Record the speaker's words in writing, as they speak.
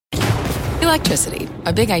Electricity,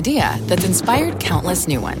 a big idea that's inspired countless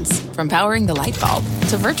new ones. From powering the light bulb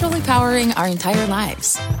to virtually powering our entire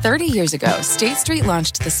lives. 30 years ago, State Street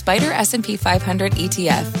launched the SPDR S&P 500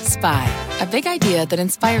 ETF, SPY. A big idea that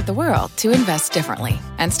inspired the world to invest differently.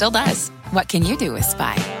 And still does. What can you do with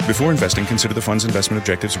SPY? Before investing, consider the fund's investment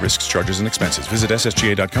objectives, risks, charges, and expenses. Visit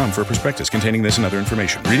ssga.com for a prospectus containing this and other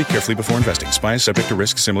information. Read it carefully before investing. SPY is subject to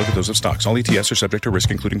risks similar to those of stocks. All ETFs are subject to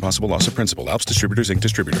risk, including possible loss of principal. Alps Distributors, Inc.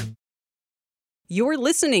 Distributor. You're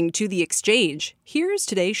listening to The Exchange. Here's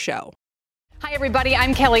today's show. Hi, everybody.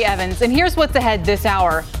 I'm Kelly Evans, and here's what's ahead this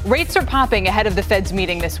hour. Rates are popping ahead of the Fed's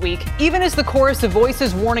meeting this week, even as the chorus of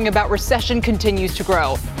voices warning about recession continues to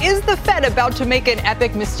grow. Is the Fed about to make an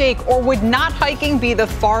epic mistake, or would not hiking be the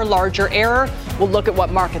far larger error? We'll look at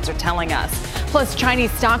what markets are telling us. Plus,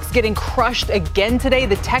 Chinese stocks getting crushed again today,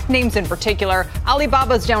 the tech names in particular.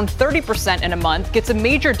 Alibaba's down 30% in a month, gets a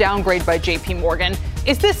major downgrade by JP Morgan.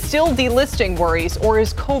 Is this still delisting worries, or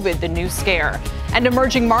is COVID the new scare? And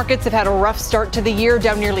emerging markets have had a rough start to the year,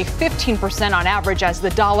 down nearly 15% on average as the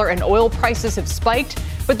dollar and oil prices have spiked.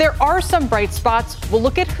 But there are some bright spots. We'll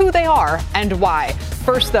look at who they are and why.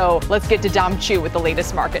 First, though, let's get to Dom Chu with the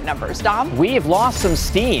latest market numbers. Dom? We have lost some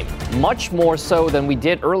steam, much more so than we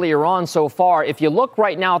did earlier on so far. If you look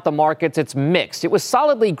right now at the markets, it's mixed. It was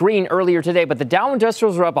solidly green earlier today, but the Dow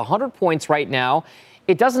Industrials are up 100 points right now.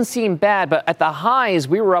 It doesn't seem bad, but at the highs,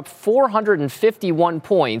 we were up 451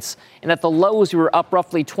 points, and at the lows, we were up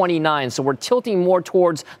roughly 29. So we're tilting more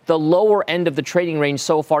towards the lower end of the trading range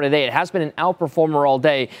so far today. It has been an outperformer all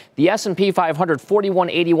day. The S&P 500,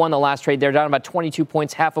 41.81 the last trade. They're down about 22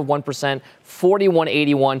 points, half of 1%,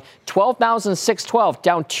 41.81. 12,612,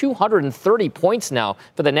 down 230 points now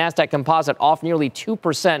for the Nasdaq Composite, off nearly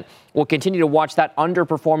 2%. We'll continue to watch that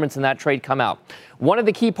underperformance in that trade come out. One of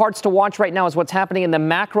the key parts to watch right now is what's happening in the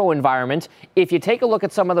macro environment. If you take a look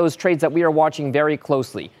at some of those trades that we are watching very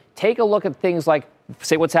closely, take a look at things like,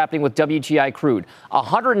 say, what's happening with WTI crude,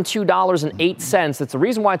 $102.08. That's the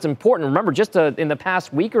reason why it's important. Remember, just in the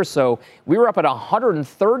past week or so, we were up at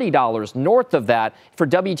 $130 north of that for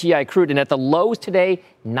WTI crude. And at the lows today,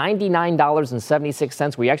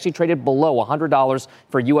 $99.76. We actually traded below $100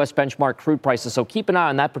 for U.S. benchmark crude prices. So keep an eye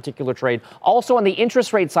on that particular trade. Also on the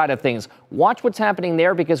interest rate side of things, watch what's happening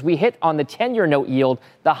there because we hit on the 10-year note yield,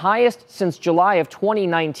 the highest since July of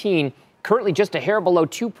 2019. Currently just a hair below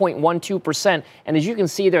 2.12%. And as you can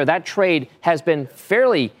see there, that trade has been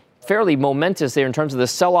fairly momentous there in terms of the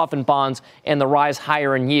sell-off in bonds and the rise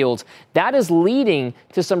higher in yields. That is leading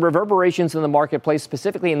to some reverberations in the marketplace,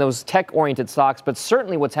 specifically in those tech-oriented stocks, but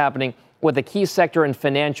certainly what's happening with the key sector in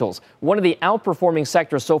financials. One of the outperforming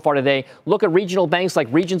sectors so far today, look at regional banks like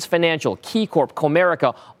Regions Financial, KeyCorp,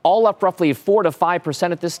 Comerica, all up roughly 4 to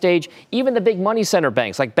 5% at this stage. Even the big money center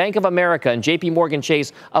banks like Bank of America and JP Morgan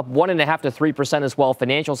Chase up 1.5 to 3% as well.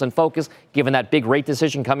 Financials in focus, given that big rate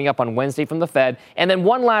decision coming up on Wednesday from the Fed. And then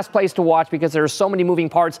one last place to watch because there are so many moving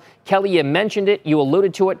parts. Kelly, you mentioned it, you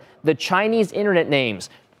alluded to it, the Chinese internet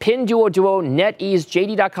names. Pinduoduo, NetEase,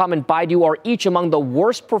 JD.com, and Baidu are each among the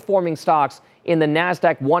worst performing stocks in the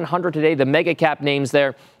Nasdaq 100 today. The mega cap names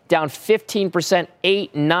there down 15%,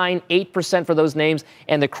 8, 9, 8% for those names.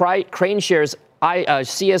 And the Crane shares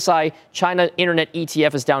CSI China Internet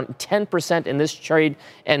ETF is down 10% in this trade.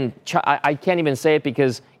 And I can't even say it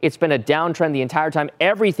because it's been a downtrend the entire time.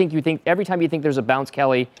 Every time you think there's a bounce,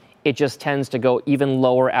 Kelly, it just tends to go even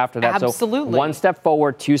lower after that. Absolutely. So one step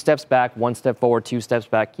forward, 2 steps back, 1 step forward, 2 steps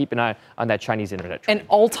back. Keep an eye on that Chinese internet trade. An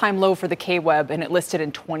all-time low for the K-Web, and it listed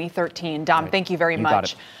in 2013. Dom, thank you very much. Got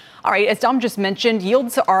it. All right, as Dom just mentioned,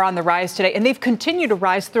 yields are on the rise today, and they've continued to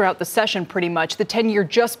rise throughout the session pretty much. The 10-year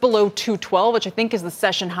just below 212, which I think is the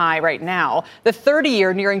session high right now. The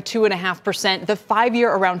 30-year nearing 2.5%. The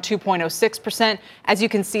 5-year around 2.06%. As you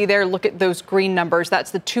can see there, look at those green numbers.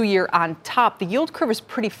 That's the 2-year on top. The yield curve is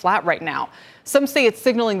pretty flat right now. Some say it's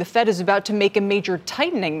signaling the Fed is about to make a major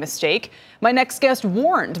tightening mistake. My next guest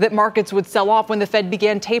warned that markets would sell off when the Fed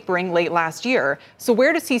began tapering late last year. So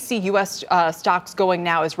where does he see U.S. Stocks going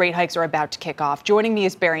now as rate hikes are about to kick off? Joining me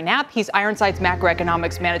is Barry Knapp. He's Ironside's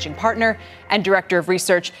macroeconomics managing partner and director of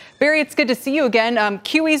research. Barry, it's good to see you again.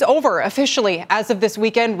 QE's over officially as of this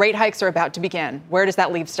weekend. Rate hikes are about to begin. Where does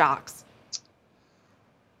that leave stocks?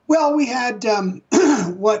 Well, we had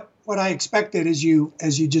what I expected, as you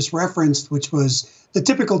just referenced, which was the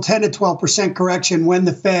typical 10 to 12% correction when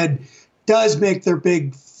the Fed does make their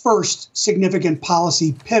big first significant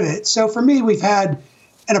policy pivot. So for me, we've had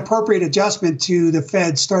an appropriate adjustment to the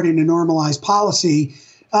Fed starting to normalize policy.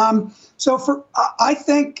 I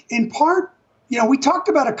think in part, we talked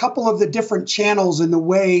about a couple of the different channels and the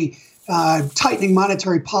way tightening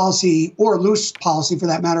monetary policy or loose policy for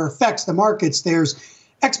that matter affects the markets, there's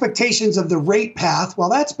expectations of the rate path. Well,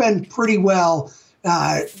 that's been pretty well,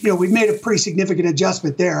 we've made a pretty significant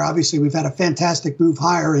adjustment there. Obviously, we've had a fantastic move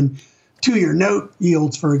higher in two-year note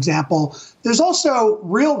yields, for example. There's also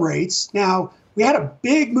real rates. Now, we had a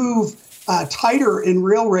big move tighter in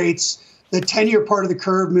real rates. The 10-year part of the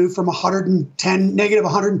curve moved from negative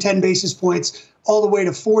 110 basis points all the way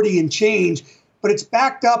to 40 and change. But it's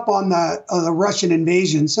backed up on the Russian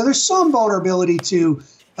invasion. So there's some vulnerability to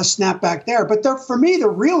a snapback there. But for me, the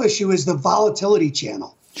real issue is the volatility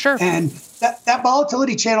channel. Sure. And that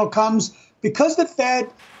volatility channel comes because the Fed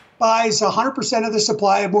buys 100% of the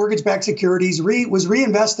supply of mortgage-backed securities, was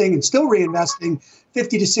reinvesting and still reinvesting $50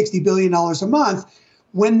 to $60 billion a month.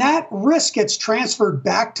 When that risk gets transferred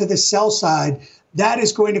back to the sell side, that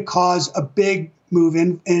is going to cause a big move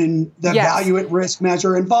in the value at risk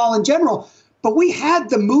measure and vol in general. But we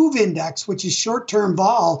had the MOVE index, which is short-term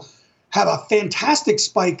vol, have a fantastic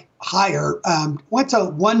spike higher, went to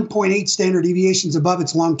 1.8 standard deviations above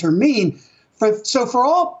its long-term mean. Put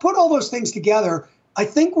all those things together, I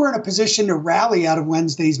think we're in a position to rally out of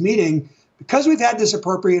Wednesday's meeting because we've had this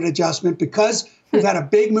appropriate adjustment, because we've had a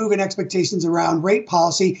big move in expectations around rate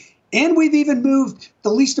policy, and we've even moved the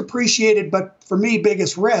least appreciated, but for me,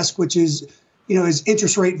 biggest risk, which is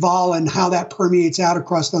interest rate vol and how that permeates out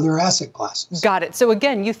across other asset classes. Got it. So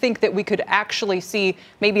again, you think that we could actually see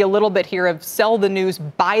maybe a little bit here of sell the news,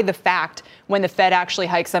 buy the fact when the Fed actually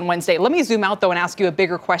hikes on Wednesday. Let me zoom out, though, and ask you a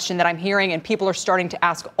bigger question that I'm hearing and people are starting to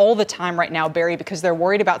ask all the time right now, Barry, because they're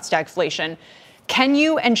worried about stagflation. Can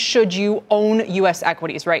you and should you own U.S.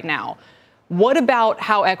 equities right now? What about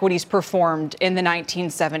how equities performed in the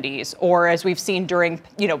 1970s, or as we've seen during,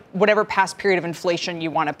 whatever past period of inflation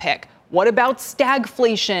you want to pick? What about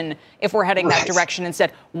stagflation if we're heading that direction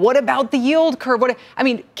instead? What about the yield curve?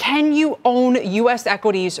 Can you own U.S.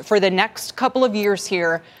 equities for the next couple of years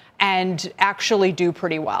here and actually do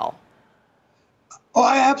pretty well? Oh,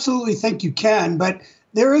 I absolutely think you can, but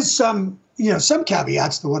there is some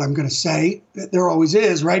caveats to what I'm going to say. There always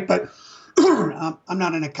is, right? But I'm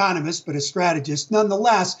not an economist, but a strategist.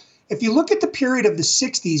 Nonetheless, if you look at the period of the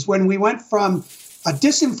 60s, when we went from a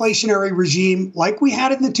disinflationary regime like we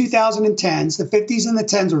had in the 2010s, the 50s and the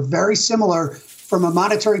 10s were very similar from a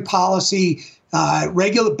monetary policy,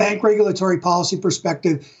 bank regulatory policy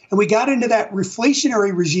perspective. And we got into that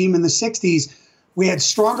reflationary regime in the 60s. We had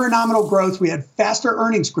stronger nominal growth. We had faster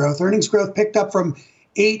earnings growth. Earnings growth picked up from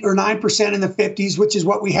 8 or 9% in the 50s, which is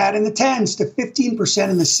what we had in the 10s, to 15%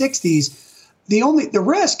 in the 60s. The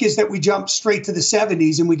risk is that we jump straight to the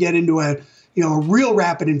 70s and we get into a real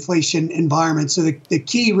rapid inflation environment. So the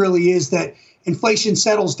key really is that inflation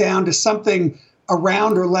settles down to something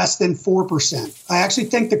around or less than 4%. I actually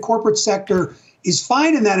think the corporate sector is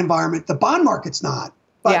fine in that environment. The bond market's not,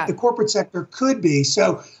 but the corporate sector could be.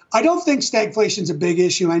 So I don't think stagflation is a big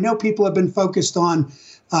issue. I know people have been focused on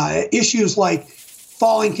issues like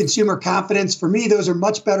falling consumer confidence. For me, those are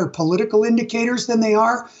much better political indicators than they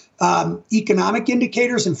are economic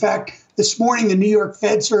indicators. In fact, this morning, the New York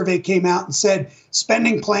Fed survey came out and said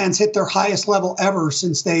spending plans hit their highest level ever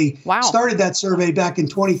since they started that survey back in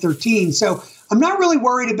 2013. So I'm not really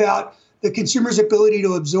worried about the consumer's ability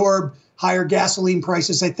to absorb higher gasoline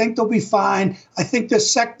prices. I think they'll be fine. I think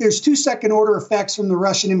there's two second-order effects from the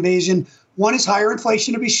Russian invasion. One is higher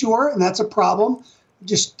inflation, to be sure, and that's a problem.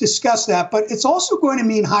 Just discuss that. But it's also going to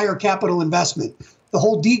mean higher capital investment. The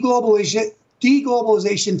whole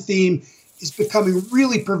deglobalization theme is becoming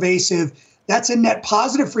really pervasive. That's a net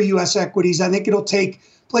positive for U.S. equities. I think it'll take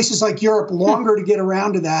places like Europe longer to get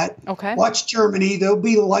around to that. Okay. Watch Germany. They'll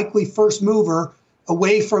be the likely first mover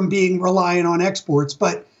away from being reliant on exports.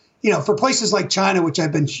 But, for places like China, which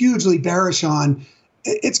I've been hugely bearish on,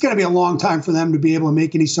 it's going to be a long time for them to be able to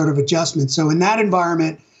make any sort of adjustment. So in that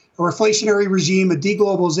environment, a reflationary regime, a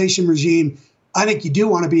deglobalization regime, I think you do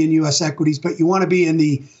want to be in U.S. equities, but you want to be in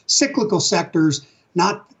the cyclical sectors,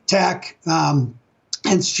 not tech,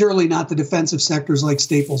 and surely not the defensive sectors like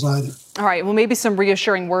staples either. All right. Well, maybe some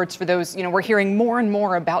reassuring words for those. We're hearing more and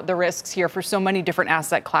more about the risks here for so many different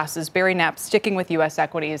asset classes. Barry Knapp, sticking with U.S.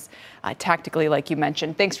 equities tactically, like you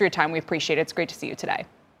mentioned. Thanks for your time. We appreciate it. It's great to see you today.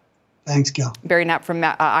 Thanks, Gal. Barry Knapp from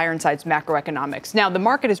Ironside's Macroeconomics. Now, the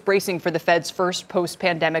market is bracing for the Fed's first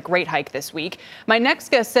post-pandemic rate hike this week. My next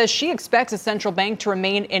guest says she expects a central bank to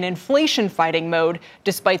remain in inflation-fighting mode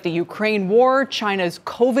despite the Ukraine war, China's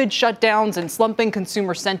COVID shutdowns, and slumping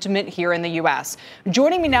consumer sentiment here in the U.S.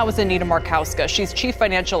 Joining me now is Anita Markowska. She's chief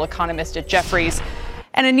financial economist at Jefferies.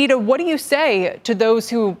 And Anita, what do you say to those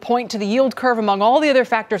who point to the yield curve among all the other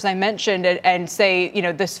factors I mentioned and say,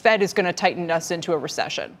 this Fed is going to tighten us into a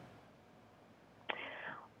recession?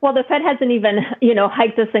 Well, the Fed hasn't even,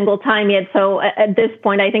 hiked a single time yet. So at this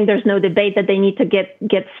point, I think there's no debate that they need to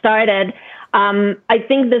get started. I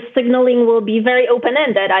think the signaling will be very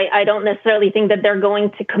open-ended. I don't necessarily think that they're going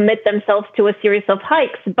to commit themselves to a series of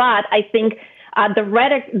hikes, but I think the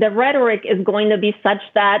rhetoric is going to be such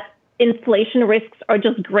that inflation risks are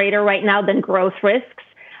just greater right now than growth risks.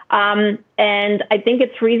 And I think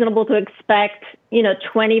it's reasonable to expect,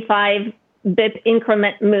 25 BIP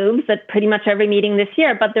increment moves at pretty much every meeting this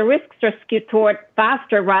year, but the risks are skewed toward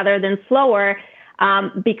faster rather than slower.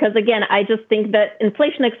 Because again, I just think that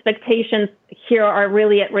inflation expectations here are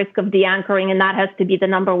really at risk of de-anchoring, and that has to be the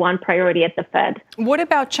number one priority at the Fed. What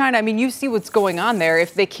about China? I mean, you see what's going on there.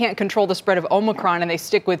 If they can't control the spread of Omicron and they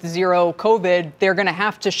stick with zero COVID, they're going to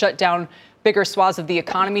have to shut down bigger swaths of the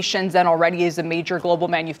economy. Shenzhen already is a major global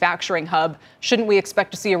manufacturing hub. Shouldn't we expect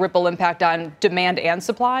to see a ripple impact on demand and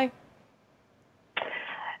supply?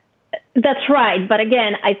 That's right. But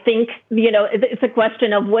again, I think, it's a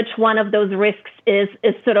question of which one of those risks is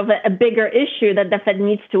sort of a bigger issue that the Fed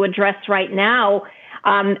needs to address right now.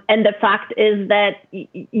 And the fact is that,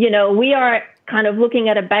 we are kind of looking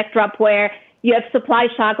at a backdrop where you have supply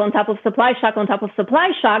shock on top of supply shock on top of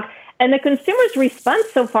supply shock. And the consumer's response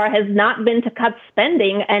so far has not been to cut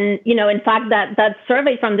spending. And, in fact, that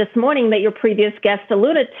survey from this morning that your previous guest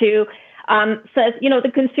alluded to says,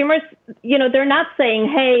 the consumers, they're not saying,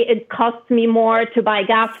 hey, it costs me more to buy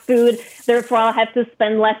gas, food, therefore I'll have to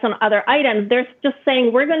spend less on other items. They're just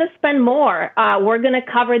saying we're going to spend more. We're going to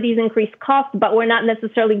cover these increased costs, but we're not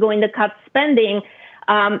necessarily going to cut spending.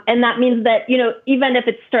 And that means that, even if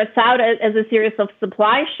it starts out as a series of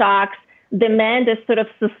supply shocks, demand is sort of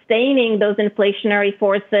sustaining those inflationary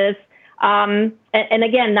forces. And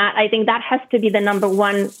again, I think that has to be the number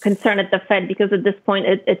one concern at the Fed, because at this point,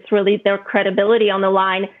 it's really their credibility on the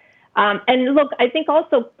line. And look, I think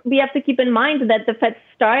also we have to keep in mind that the Fed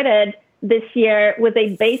started this year with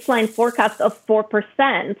a baseline forecast of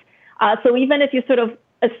 4%. So even if you sort of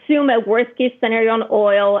assume a worst case scenario on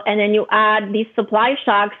oil and then you add these supply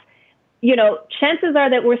shocks, chances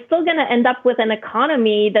are that we're still going to end up with an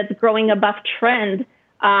economy that's growing above trend.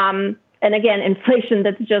 And again, inflation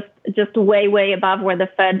that's just way, way above where the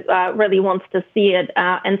Fed really wants to see it.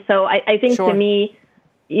 And so I think to me,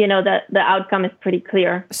 the outcome is pretty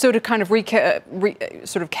clear. So to kind of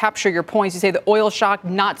sort of capture your points, you say the oil shock,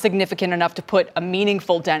 not significant enough to put a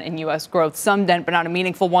meaningful dent in U.S. growth. Some dent, but not a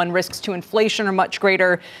meaningful one. Risks to inflation are much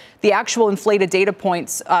greater. The actual inflated data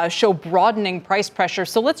points show broadening price pressure.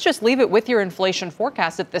 So let's just leave it with your inflation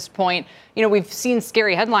forecast at this point. We've seen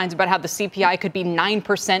scary headlines about how the CPI could be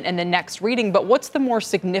 9% in the next reading. But what's the more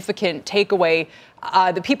significant takeaway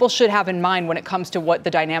that people should have in mind when it comes to what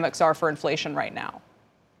the dynamics are for inflation right now?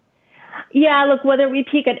 Yeah, look, whether we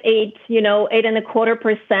peak at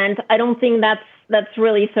 8.25%, I don't think that's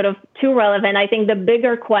really sort of too relevant. I think the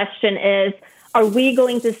bigger question is, are we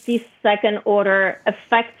going to see second order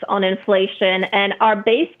effects on inflation? And our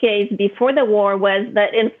base case before the war was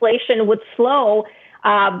that inflation would slow,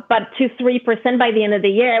 but to 3% by the end of the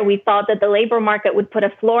year. We thought that the labor market would put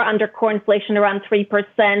a floor under core inflation around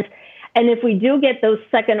 3%. And if we do get those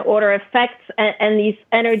second order effects and these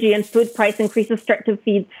energy and food price increases start to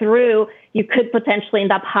feed through, you could potentially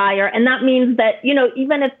end up higher. And that means that,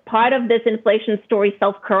 even if part of this inflation story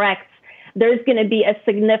self-corrects, there's going to be a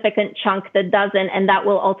significant chunk that doesn't, and that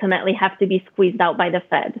will ultimately have to be squeezed out by the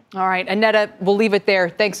Fed. All right, Annetta, we'll leave it there.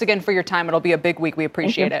 Thanks again for your time. It'll be a big week. We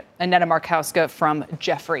appreciate it. Annetta Markowska from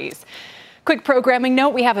Jefferies. Quick programming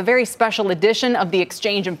note, we have a very special edition of the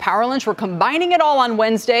Exchange and Power Lunch. We're combining it all on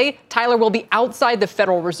Wednesday. Tyler will be outside the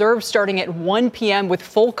Federal Reserve starting at 1 p.m. with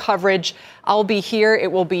full coverage. I'll be here.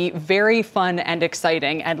 It will be very fun and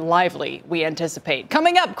exciting and lively, we anticipate.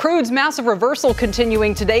 Coming up, crude's massive reversal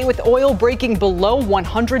continuing today with oil breaking below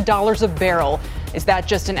 $100 a barrel. Is that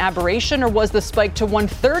just an aberration, or was the spike to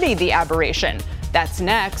 $130 the aberration? That's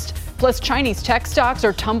next. Plus, Chinese tech stocks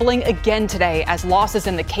are tumbling again today as losses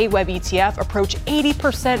in the K-Web ETF approach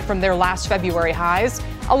 80% from their last February highs.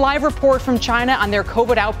 A live report from China on their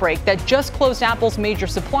COVID outbreak that just closed Apple's major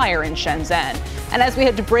supplier in Shenzhen. And as we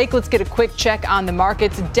head to break, let's get a quick check on the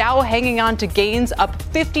markets. Dow hanging on to gains up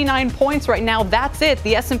 59 points right now. That's it.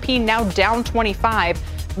 The S&P now down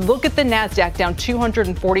 25. Look at the Nasdaq down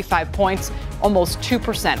 245 points, almost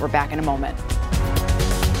 2%. We're back in a moment.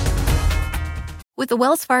 With the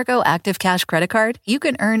Wells Fargo Active Cash Credit Card, you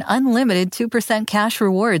can earn unlimited 2% cash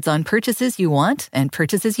rewards on purchases you want and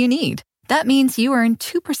purchases you need. That means you earn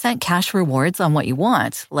 2% cash rewards on what you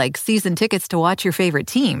want, like season tickets to watch your favorite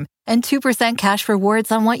team, and 2% cash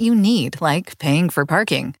rewards on what you need, like paying for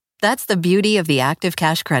parking. That's the beauty of the Active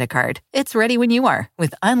Cash Credit Card. It's ready when you are,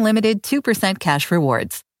 with unlimited 2% cash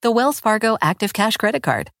rewards. The Wells Fargo Active Cash Credit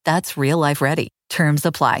Card. That's real life ready. Terms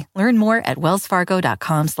apply. Learn more at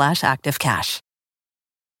wellsfargo.com/activecash.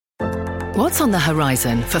 What's on the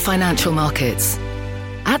horizon for financial markets?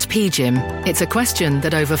 At PGIM, it's a question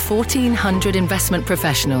that over 1,400 investment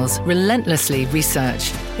professionals relentlessly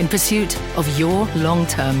research in pursuit of your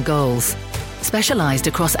long-term goals. Specialized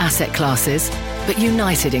across asset classes, but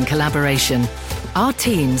united in collaboration, our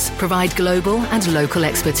teams provide global and local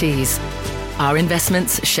expertise. Our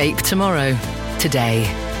investments shape tomorrow, today.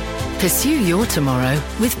 Pursue your tomorrow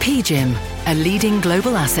with PGIM, a leading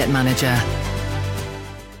global asset manager.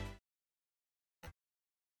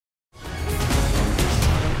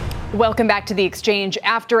 Welcome back to the exchange.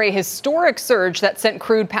 After a historic surge that sent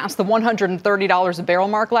crude past the $130 a barrel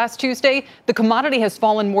mark last Tuesday, the commodity has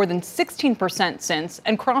fallen more than 16% since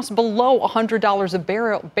and crossed below $100 a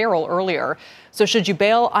barrel earlier. So should you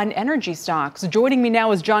bail on energy stocks? Joining me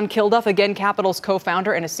now is John Kilduff, again, Capital's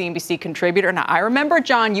co-founder and a CNBC contributor. Now, I remember,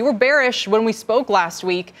 John, you were bearish when we spoke last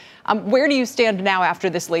week. Where do you stand now after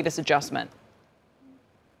this latest adjustment?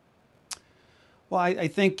 Well, I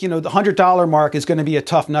think, the $100 mark is going to be a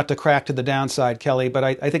tough nut to crack to the downside, Kelly, but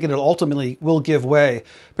I think it ultimately will give way,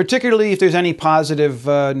 particularly if there's any positive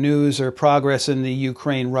news or progress in the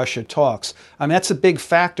Ukraine-Russia talks. That's a big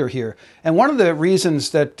factor here. And one of the reasons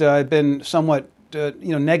that I've been somewhat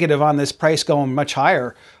negative on this price going much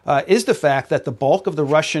higher is the fact that the bulk of the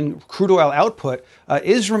Russian crude oil output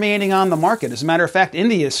is remaining on the market. As a matter of fact,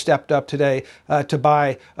 India stepped up today to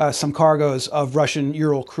buy some cargoes of Russian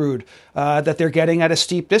Ural crude that they're getting at a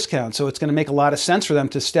steep discount. So it's going to make a lot of sense for them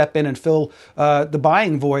to step in and fill the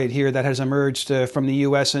buying void here that has emerged from the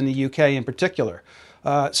U.S. and the U.K. in particular.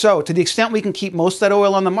 So to the extent we can keep most of that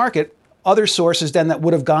oil on the market, other sources then that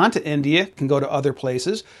would have gone to India can go to other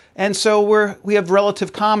places, and so we have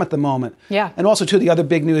relative calm at the moment. Yeah. And also, too, the other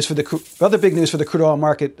big news for the crude oil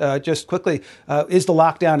market, just quickly, is the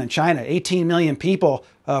lockdown in China. 18 million people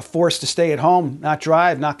forced to stay at home, not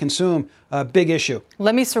drive, not consume. Big issue.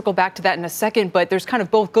 Let me circle back to that in a second, but there's kind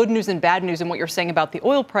of both good news and bad news in what you're saying about the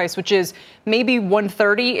oil price, which is maybe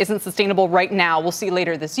 130 isn't sustainable right now. We'll see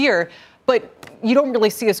later this year. But you don't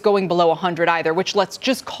really see us going below 100 either, which let's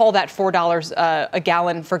just call that $4 a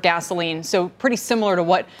gallon for gasoline. So pretty similar to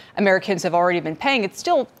what Americans have already been paying. It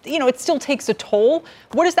still takes a toll.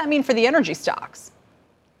 What does that mean for the energy stocks?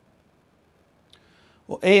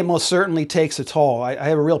 Well, it most certainly takes a toll. I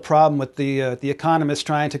have a real problem with the economists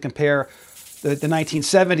trying to compare the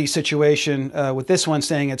 1970 situation with this one,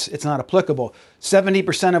 saying it's not applicable.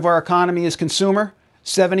 70% of our economy is consumer.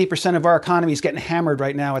 70% of our economy is getting hammered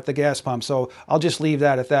right now at the gas pump. So I'll just leave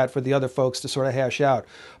that at that for the other folks to sort of hash out.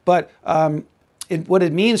 But what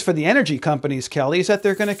it means for the energy companies, Kelly, is that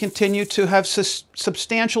they're going to continue to have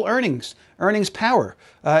substantial earnings power.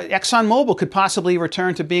 ExxonMobil could possibly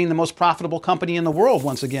return to being the most profitable company in the world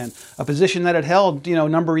once again, a position that it held, a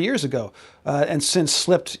number of years ago, and since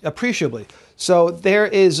slipped appreciably. So there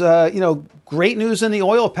is, great news in the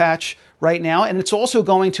oil patch right now, and it's also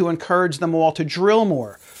going to encourage them all to drill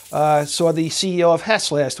more. Saw the CEO of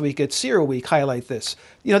Hess last week at CERAWeek highlight this.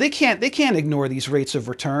 They can't ignore these rates of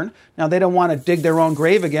return. Now, they don't want to dig their own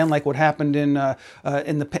grave again, like what happened in the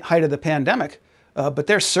height of the pandemic. But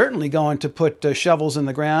they're certainly going to put shovels in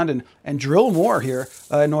the ground and drill more here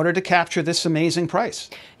in order to capture this amazing price.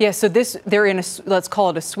 Yeah, so they're in let's call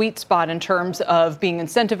it a sweet spot in terms of being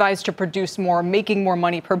incentivized to produce more, making more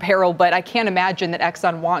money per barrel. But I can't imagine that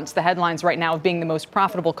Exxon wants the headlines right now of being the most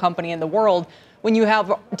profitable company in the world when you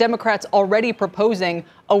have Democrats already proposing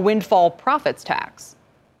a windfall profits tax.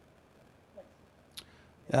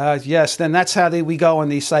 Yes, then that's how we go in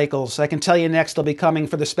these cycles. I can tell you next they'll be coming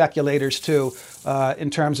for the speculators too, in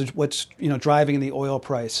terms of what's driving the oil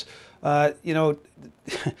price. I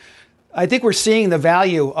think we're seeing the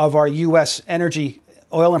value of our U.S. energy,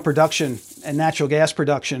 oil and production, and natural gas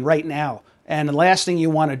production right now. And the last thing you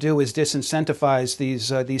want to do is disincentivize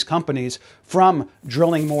these companies from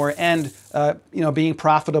drilling more and being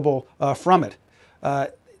profitable from it.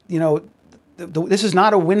 This is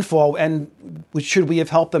not a windfall, and should we have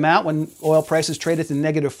helped them out when oil prices traded to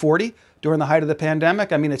negative 40 during the height of the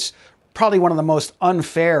pandemic? I mean, it's probably one of the most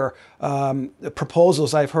unfair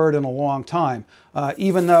proposals I've heard in a long time,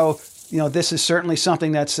 even though this is certainly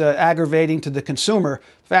something that's aggravating to the consumer.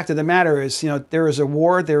 The fact of the matter is, there is a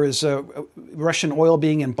war. There is Russian oil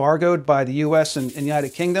being embargoed by the U.S. and the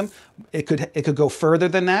United Kingdom. It could go further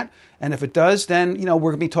than that. And if it does, then, we're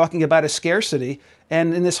going to be talking about a scarcity.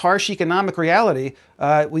 And in this harsh economic reality,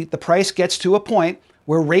 the price gets to a point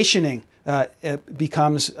where rationing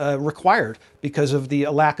becomes required because of the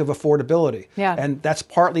lack of affordability. Yeah. And that's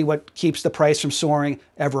partly what keeps the price from soaring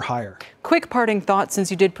ever higher. Quick parting thoughts,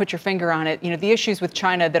 since you did put your finger on it. You know, the issues with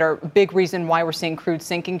China that are a big reason why we're seeing crude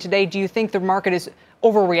sinking today. Do you think the market is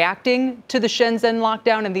overreacting to the Shenzhen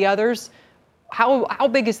lockdown and the others? How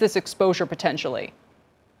big is this exposure potentially?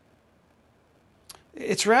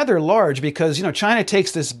 It's rather large because, China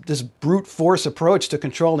takes this brute force approach to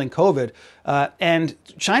controlling COVID. And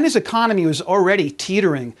China's economy was already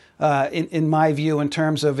teetering, in my view, in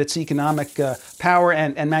terms of its economic power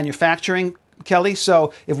and manufacturing, Kelly.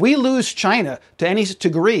 So if we lose China to any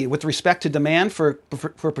degree with respect to demand for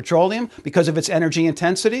petroleum because of its energy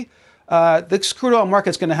intensity, the crude oil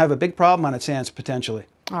market's going to have a big problem on its hands potentially.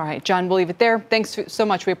 All right, John, we'll leave it there. Thanks so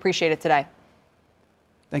much. We appreciate it today.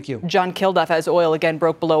 Thank you. John Kilduff, as oil again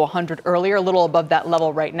broke below 100 earlier, a little above that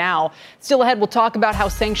level right now. Still ahead, we'll talk about how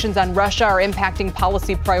sanctions on Russia are impacting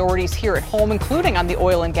policy priorities here at home, including on the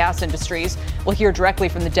oil and gas industries. We'll hear directly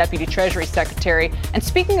from the Deputy Treasury Secretary. And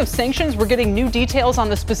speaking of sanctions, we're getting new details on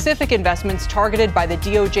the specific investments targeted by the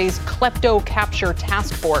DOJ's Klepto Capture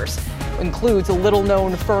Task Force. It includes a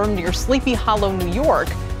little-known firm near Sleepy Hollow, New York,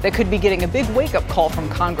 that could be getting a big wake-up call from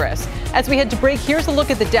Congress. As we head to break, here's a look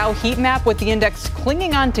at the Dow heat map with the index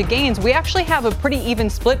clinging on to gains. We actually have a pretty even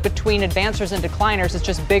split between advancers and decliners. It's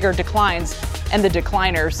just bigger declines and the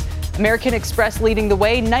decliners. American Express leading the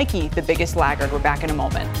way, Nike the biggest laggard. We're back in a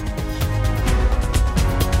moment.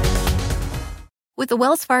 With the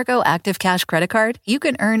Wells Fargo Active Cash Credit Card, you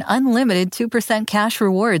can earn unlimited 2% cash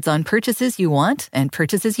rewards on purchases you want and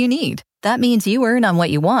purchases you need. That means you earn on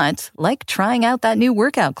what you want, like trying out that new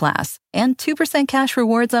workout class, and 2% cash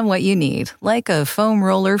rewards on what you need, like a foam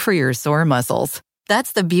roller for your sore muscles.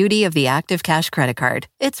 That's the beauty of the Active Cash Credit Card.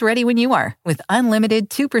 It's ready when you are, with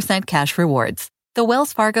unlimited 2% cash rewards. The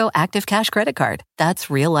Wells Fargo Active Cash Credit Card.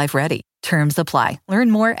 That's real life ready. Terms apply.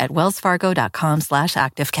 Learn more at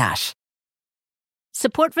wellsfargo.com/activecash.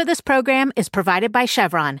 Support for this program is provided by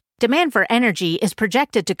Chevron. Demand for energy is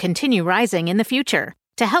projected to continue rising in the future.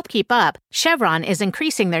 To help keep up, Chevron is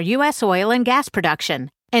increasing their U.S. oil and gas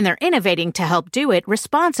production, and they're innovating to help do it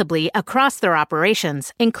responsibly across their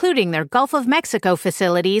operations, including their Gulf of Mexico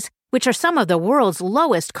facilities, which are some of the world's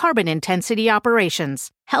lowest carbon intensity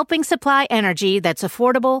operations, helping supply energy that's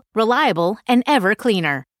affordable, reliable, and ever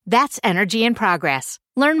cleaner. That's energy in progress.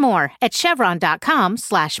 Learn more at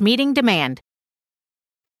chevron.com/meeting demand.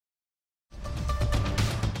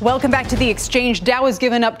 Welcome back to the exchange. Dow has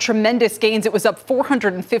given up tremendous gains. It was up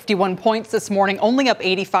 451 points this morning, only up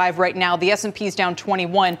 85 right now. The S&P is down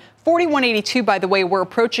 21. 4182, by the way, we're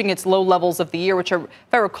approaching its low levels of the year, which are,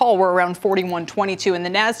 if I recall, were around 4122. And the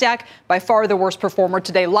Nasdaq, by far the worst performer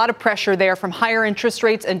today. A lot of pressure there from higher interest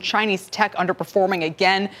rates and Chinese tech underperforming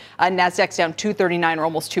again. Nasdaq's down 239 or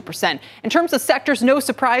almost 2%. In terms of sectors, no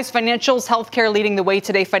surprise. Financials, healthcare leading the way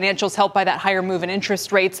today. Financials helped by that higher move in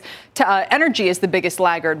interest rates. Energy is the biggest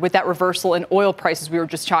laggard with that reversal in oil prices we were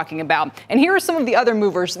just talking about. And here are some of the other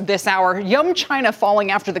movers this hour. Yum China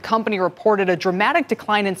falling after the company reported a dramatic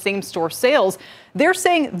decline in same-store sales. They're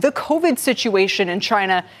saying the COVID situation in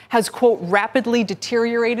China has, quote, rapidly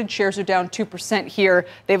deteriorated. Shares are down 2% here.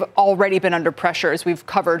 They've already been under pressure, as we've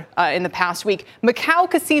covered in the past week.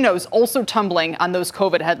 Macau casinos also tumbling on those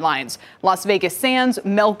COVID headlines. Las Vegas Sands,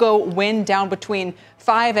 Melco, Wynn down between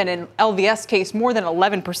 5 and in LVS case more than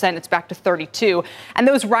 11%. It's back to 32. And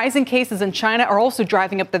those rising cases in China are also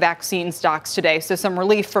driving up the vaccine stocks today. So some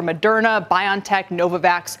relief for Moderna, BioNTech,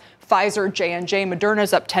 Novavax, Pfizer, J&J.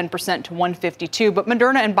 Moderna's up 10% to 152, but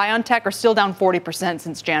Moderna and BioNTech are still down 40%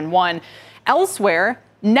 since Jan 1. Elsewhere,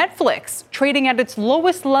 Netflix trading at its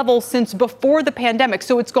lowest level since before the pandemic,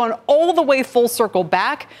 so it's gone all the way full circle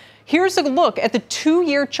back. Here's a look at the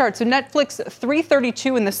 2-year chart. So Netflix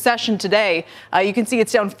 332 in the session today. You can see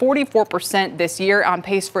it's down 44% this year, on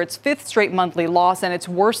pace for its 5th straight monthly loss and its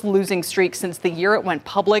worst losing streak since the year it went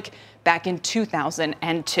public back in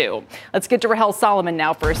 2002. Let's get to Rahel Solomon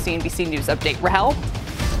now for a CNBC News update. Rahel?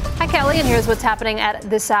 Hi, Kelly, and here's what's happening at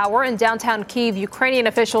this hour. In downtown Kyiv, Ukrainian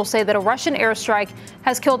officials say that a Russian airstrike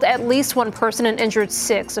has killed at least 1 person and injured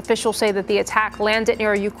 6. Officials say that the attack landed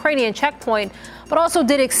near a Ukrainian checkpoint, but also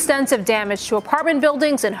did extensive damage to apartment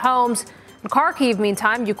buildings and homes. In Kharkiv,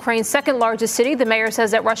 meantime, Ukraine's second largest city, the mayor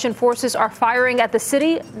says that Russian forces are firing at the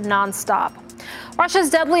city nonstop.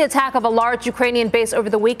 Russia's deadly attack of a large Ukrainian base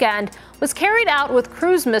over the weekend was carried out with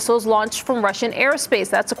cruise missiles launched from Russian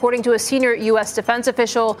airspace. That's according to a senior U.S. defense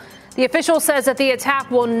official. The official says that the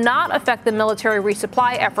attack will not affect the military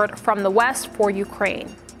resupply effort from the West for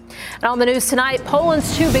Ukraine. And on the news tonight,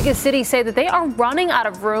 Poland's 2 biggest cities say that they are running out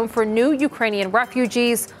of room for new Ukrainian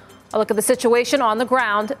refugees. A look at the situation on the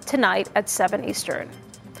ground tonight at 7 Eastern.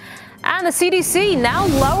 And the CDC now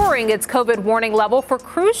lowering its COVID warning level for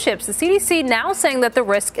cruise ships. The CDC now saying that the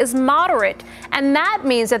risk is moderate. And that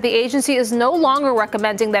means that the agency is no longer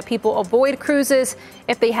recommending that people avoid cruises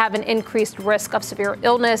if they have an increased risk of severe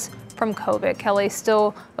illness from COVID. Kelly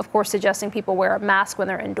still, of course, suggesting people wear a mask when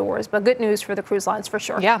they're indoors. But good news for the cruise lines for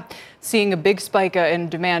sure. Yeah, seeing a big spike in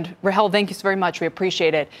demand. Rahel, thank you so very much. We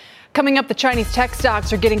appreciate it. Coming up, the Chinese tech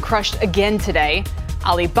stocks are getting crushed again today.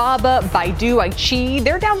 Alibaba, Baidu, Aichi,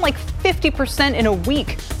 they're down like 50% in a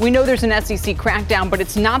week. We know there's an SEC crackdown, but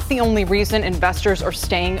it's not the only reason investors are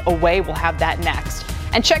staying away. We'll have that next.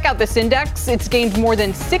 And check out this index. It's gained more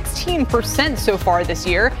than 16% so far this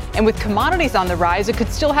year. And with commodities on the rise, it could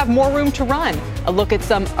still have more room to run. A look at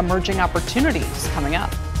some emerging opportunities coming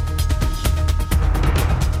up.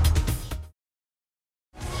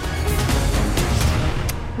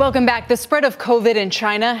 Welcome back. The spread of COVID in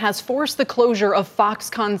China has forced the closure of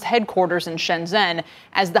Foxconn's headquarters in Shenzhen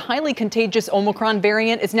as the highly contagious Omicron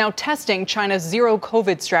variant is now testing China's zero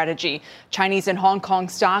COVID strategy. Chinese and Hong Kong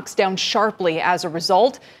stocks down sharply as a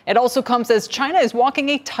result. It also comes as China is walking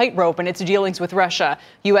a tightrope in its dealings with Russia.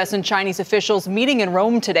 U.S. and Chinese officials meeting in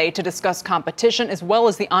Rome today to discuss competition as well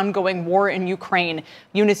as the ongoing war in Ukraine.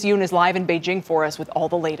 Eunice Yoon is live in Beijing for us with all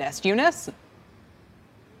the latest. Eunice?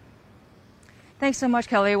 Thanks so much,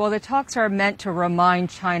 Kelly. Well, the talks are meant to remind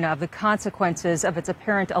China of the consequences of its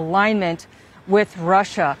apparent alignment with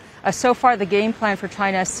Russia. So far, the game plan for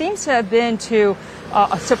China seems to have been to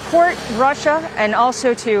support Russia and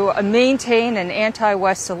also to maintain an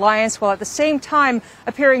anti-West alliance, while at the same time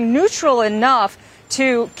appearing neutral enough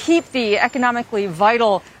to keep the economically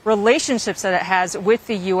vital relationships that it has with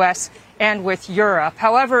the U.S. and with Europe.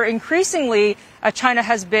 However, increasingly, China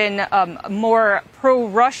has been more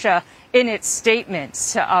pro-Russia in its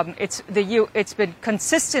statements. It's been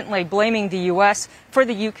consistently blaming the U.S. for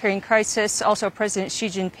the Ukraine crisis. Also, President Xi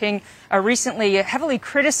Jinping recently heavily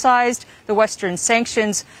criticized the Western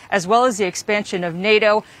sanctions as well as the expansion of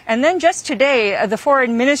NATO. And then just today, the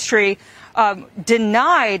foreign ministry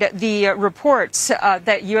denied the reports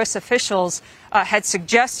that U.S. officials had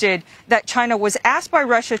suggested that China was asked by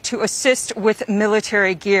Russia to assist with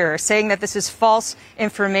military gear, saying that this is false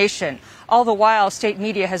information. All the while, state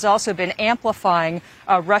media has also been amplifying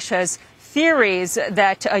Russia's theories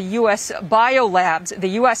that U.S. biolabs, the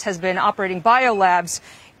U.S. has been operating biolabs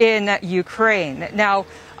in Ukraine. Now,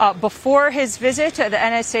 before his visit, the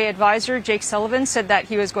NSA advisor, Jake Sullivan, said that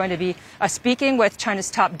he was going to be speaking with China's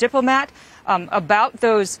top diplomat about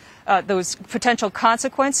those potential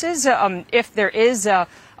consequences if there is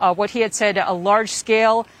what he had said a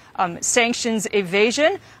large-scale sanctions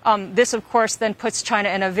evasion. This, of course, then puts China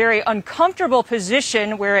in a very uncomfortable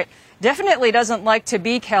position where it definitely doesn't like to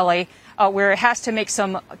be, Kelly, where it has to make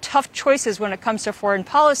some tough choices when it comes to foreign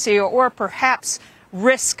policy or perhaps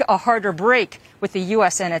risk a harder break with the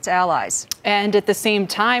U.S. and its allies. And at the same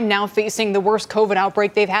time, now facing the worst COVID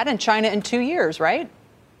outbreak they've had in China in 2 years, right?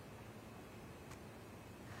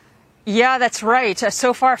 Yeah, that's right.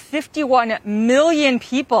 So far, 51 million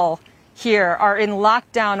people here are in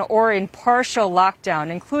lockdown or in partial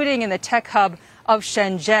lockdown, including in the tech hub of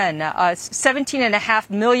Shenzhen. 17.5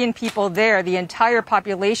 million people there. The entire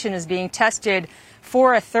population is being tested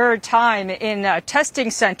for a third time in testing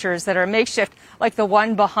centers that are makeshift, like the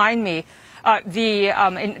one behind me. The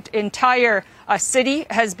entire city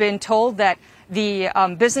has been told that the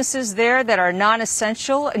businesses there that are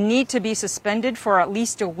non-essential need to be suspended for at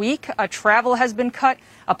least a week. Travel has been cut.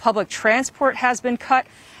 Public transport has been cut.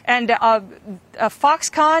 And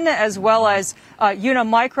Foxconn, as well as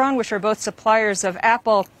Unimicron, which are both suppliers of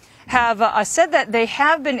Apple, have said that they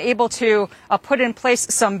have been able to put in place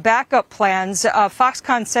some backup plans.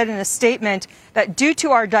 Foxconn said in a statement that due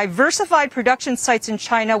to our diversified production sites in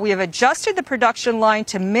China, we have adjusted the production line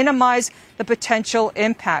to minimize the potential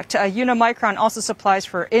impact. Unimicron also supplies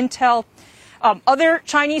for Intel. Other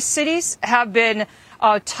Chinese cities have been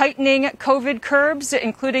tightening COVID curbs,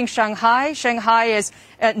 including Shanghai. Shanghai is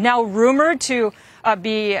now rumored to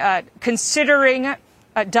be considering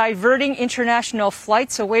diverting international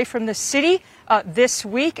flights away from the city this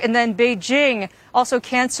week. And then Beijing also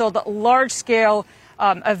canceled large-scale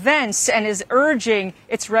events and is urging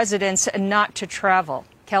its residents not to travel.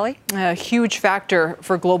 Kelly? A huge factor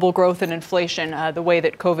for global growth and inflation, the way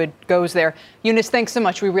that COVID goes there. Eunice, thanks so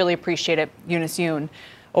much. We really appreciate it. Eunice Yoon.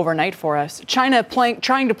 Overnight for us. China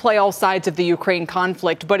trying to play all sides of the Ukraine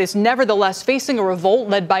conflict, but is nevertheless facing a revolt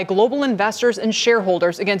led by global investors and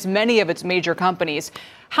shareholders against many of its major companies.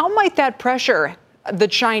 How might that pressure the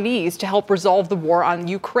Chinese to help resolve the war on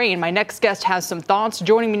Ukraine? My next guest has some thoughts.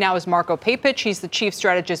 Joining me now is Marco Papich. He's the chief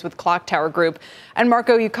strategist with Clock Tower Group. And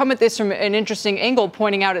Marco, you come at this from an interesting angle,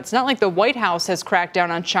 pointing out it's not like the White House has cracked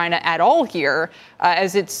down on China at all here,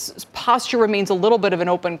 as its posture remains a little bit of an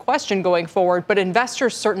open question going forward, but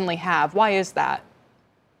investors certainly have. Why is that?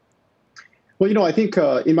 Well, I think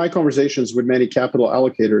in my conversations with many capital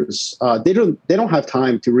allocators, they don't have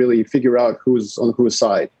time to really figure out who's on whose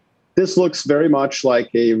side. This looks very much like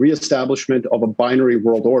a reestablishment of a binary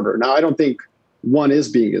world order. Now, I don't think one is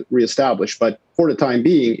being reestablished, but for the time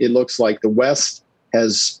being, it looks like the West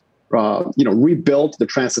has, rebuilt the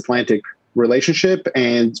transatlantic relationship,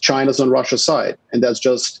 and China's on Russia's side, and that's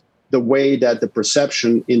just the way that the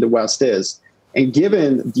perception in the West is. And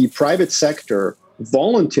given the private sector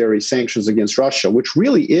voluntary sanctions against Russia, which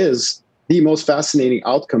really is the most fascinating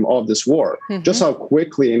outcome of this war, just how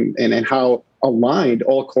quickly and how aligned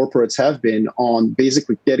all corporates have been on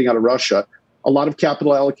basically getting out of Russia. A lot of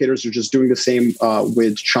capital allocators are just doing the same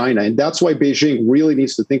with China. And that's why Beijing really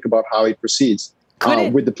needs to think about how it proceeds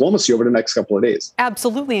with diplomacy over the next couple of days.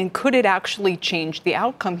 Absolutely. And could it actually change the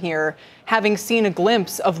outcome here, having seen a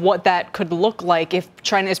glimpse of what that could look like if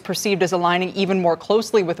China is perceived as aligning even more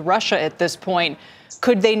closely with Russia at this point?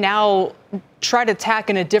 Could they now try to tack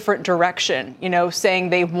in a different direction,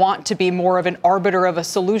 saying they want to be more of an arbiter of a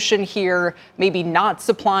solution here, maybe not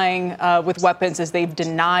supplying with weapons as they've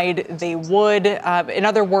denied they would? In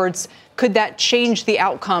other words, could that change the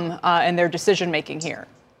outcome in their decision making here?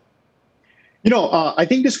 I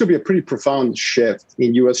think this could be a pretty profound shift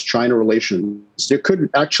in U.S.-China relations. There could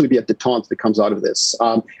actually be a detente that comes out of this.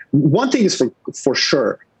 One thing is for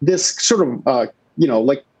sure, this sort of,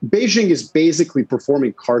 like Beijing is basically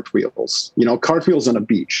performing cartwheels, cartwheels on a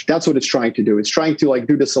beach. That's what it's trying to do. It's trying to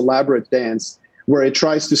do this elaborate dance where it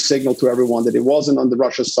tries to signal to everyone that it wasn't on the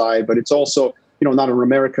Russia side, but it's also, not on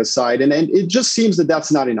America's side. And it just seems that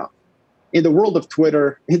that's not enough. In the world of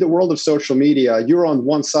Twitter, in the world of social media, you're on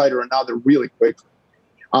one side or another really quickly.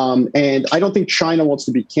 And I don't think China wants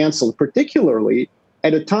to be canceled, particularly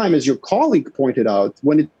at a time, as your colleague pointed out,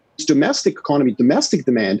 when it's domestic economy, domestic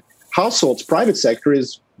demand, households, private sector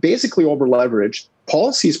is basically over-leveraged,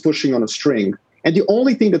 policy is pushing on a string, and the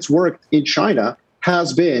only thing that's worked in China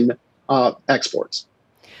has been exports.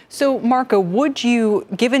 So, Marco, would you,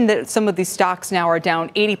 given that some of these stocks now are down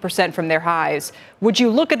 80% from their highs, would you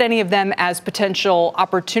look at any of them as potential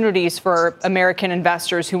opportunities for American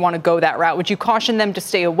investors who want to go that route? Would you caution them to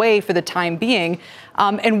stay away for the time being?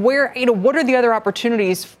 And what are the other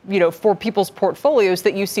opportunities, for people's portfolios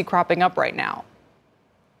that you see cropping up right now?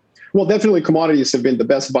 Well, definitely commodities have been the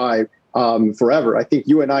best buy forever. I think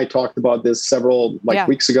you and I talked about this several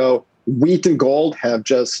weeks ago. Wheat and gold have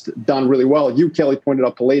just done really well. You, Kelly, pointed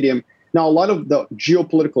out palladium. Now, a lot of the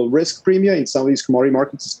geopolitical risk premium in some of these commodity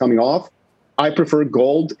markets is coming off. I prefer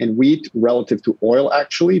gold and wheat relative to oil,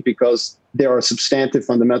 actually, because there are substantive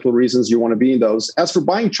fundamental reasons you want to be in those. As for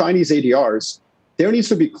buying Chinese ADRs, there needs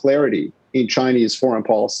to be clarity in Chinese foreign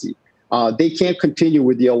policy. They can't continue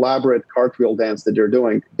with the elaborate cartwheel dance that they're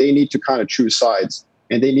doing. They need to kind of choose sides,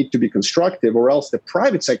 and they need to be constructive, or else the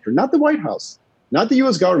private sector, not the White House, not the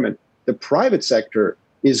U.S. government, the private sector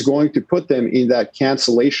is going to put them in that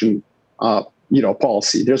cancellation,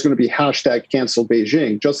 policy. There's going to be hashtag cancel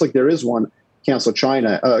Beijing, just like there is one cancel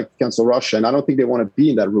China, cancel Russia, and I don't think they want to be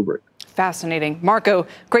in that rubric. Fascinating. Marco,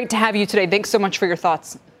 great to have you today. Thanks so much for your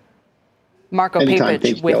thoughts. Marco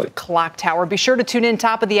Papich with Clock Tower. Be sure to tune in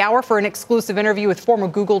top of the hour for an exclusive interview with former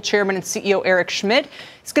Google chairman and CEO Eric Schmidt.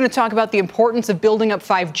 He's going to talk about the importance of building up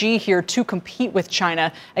 5G here to compete with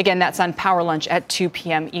China. Again, that's on Power Lunch at 2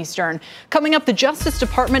 p.m. Eastern. Coming up, the Justice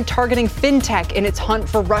Department targeting fintech in its hunt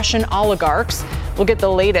for Russian oligarchs. We'll get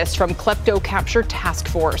the latest from Klepto Capture Task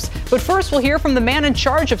Force. But first, we'll hear from the man in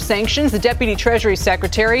charge of sanctions, the Deputy Treasury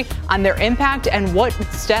Secretary, on their impact and what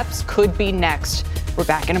steps could be next. We're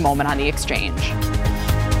back in a moment on The Exchange.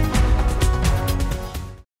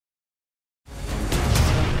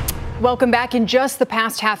 Welcome back. In just the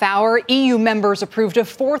past half hour, EU members approved a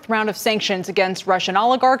fourth round of sanctions against Russian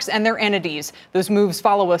oligarchs and their entities. Those moves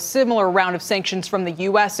follow a similar round of sanctions from the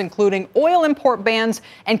U.S., including oil import bans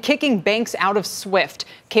and kicking banks out of SWIFT.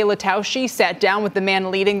 Kayla Tausche sat down with the man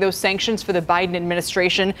leading those sanctions for the Biden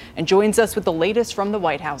administration and joins us with the latest from the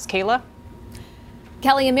White House. Kayla?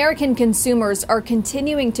 Kelly, American consumers are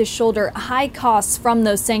continuing to shoulder high costs from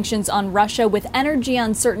those sanctions on Russia, with energy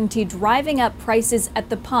uncertainty driving up prices at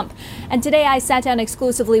the pump. And today I sat down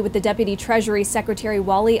exclusively with the Deputy Treasury Secretary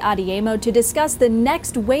Wally Adeyemo to discuss the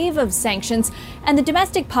next wave of sanctions and the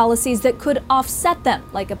domestic policies that could offset them,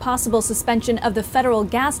 like a possible suspension of the federal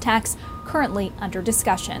gas tax currently under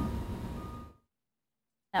discussion.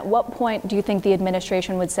 At what point do you think the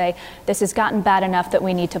administration would say this has gotten bad enough that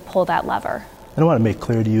we need to pull that lever? I want to make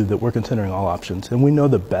clear to you that we're considering all options, and we know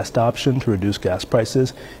the best option to reduce gas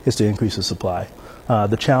prices is to increase the supply.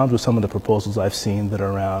 The challenge with some of the proposals I've seen that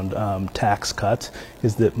are around tax cuts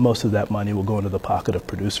is that most of that money will go into the pocket of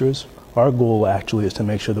producers. Our goal actually is to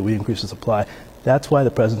make sure that we increase the supply. That's why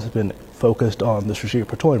the president has been focused on the Strategic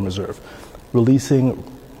Petroleum Reserve, releasing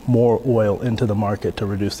more oil into the market to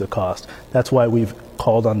reduce the cost. That's why we've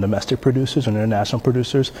called on domestic producers and international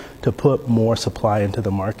producers to put more supply into the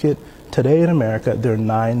market. Today in America, there are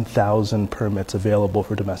 9,000 permits available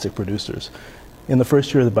for domestic producers. In the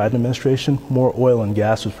first year of the Biden administration, more oil and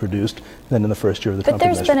gas was produced than in the first year of the Trump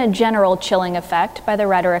administration. But there's been a general chilling effect by the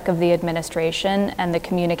rhetoric of the administration and the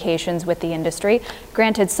communications with the industry.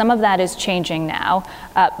 Granted, some of that is changing now,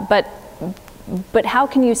 But how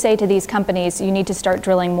can you say to these companies you need to start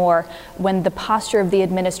drilling more when the posture of the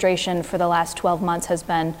administration for the last 12 months has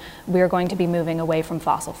been we are going to be moving away from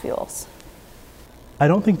fossil fuels? I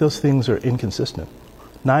don't think those things are inconsistent.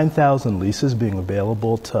 9,000 leases being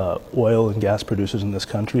available to oil and gas producers in this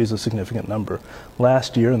country is a significant number.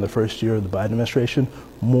 Last year, in the first year of the Biden administration,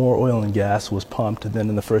 more oil and gas was pumped than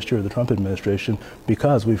in the first year of the Trump administration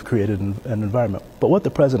because we've created an environment. But what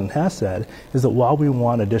the president has said is that while we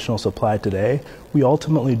want additional supply today, we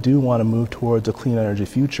ultimately do want to move towards a clean energy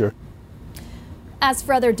future. As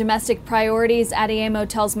for other domestic priorities, Adeyemo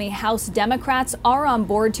tells me House Democrats are on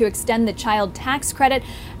board to extend the child tax credit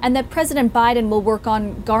and that President Biden will work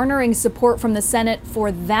on garnering support from the Senate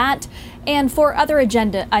for that and for other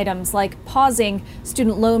agenda items like pausing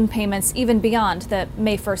student loan payments even beyond the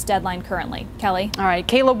May 1st deadline currently. Kelly? All right,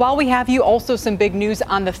 Kayla, while we have you, also some big news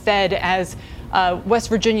on the Fed as West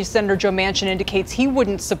Virginia Senator Joe Manchin indicates he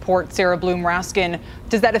wouldn't support Sarah Bloom Raskin.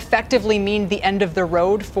 Does that effectively mean the end of the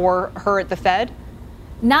road for her at the Fed?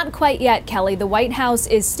 Not quite yet, Kelly. The White House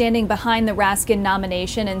is standing behind the Raskin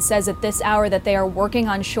nomination and says at this hour that they are working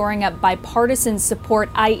on shoring up bipartisan support,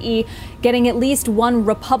 i.e. getting at least one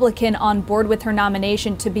Republican on board with her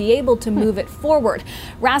nomination to be able to move it forward.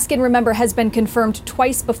 Raskin, remember, has been confirmed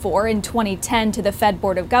twice before, in 2010 to the Fed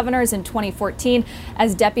Board of Governors, in 2014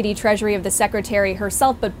 as Deputy Treasury of the Secretary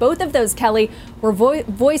herself. But both of those, Kelly, were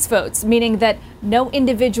voice votes, meaning that no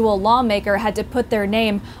individual lawmaker had to put their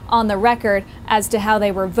name on the record as to how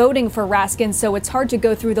they were voting for Raskin. So it's hard to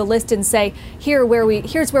go through the list and say, here's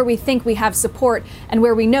where we think we have support and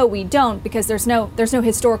where we know we don't, because there's no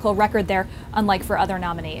historical record there, unlike for other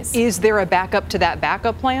nominees. Is there a backup to that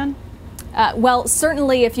backup plan? Well,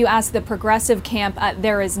 certainly if you ask the progressive camp,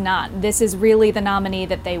 there is not. This is really the nominee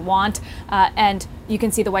that they want, and you can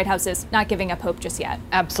see the White House is not giving up hope just yet.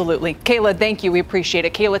 Absolutely. Kayla, thank you. We appreciate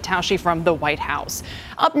it. Kayla Tausche from the White House.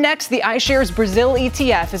 Up next, the iShares Brazil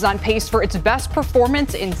ETF is on pace for its best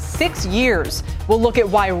performance in 6 years. We'll look at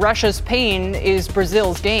why Russia's pain is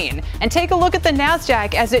Brazil's gain. And take a look at the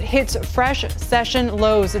Nasdaq as it hits fresh session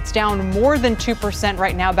lows. It's down more than 2%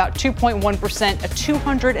 right now, about 2.1%, a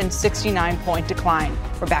 269-point decline.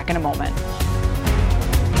 We're back in a moment.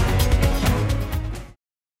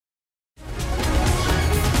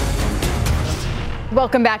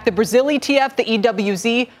 Welcome back. The Brazil ETF, the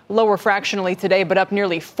EWZ, lower fractionally today, but up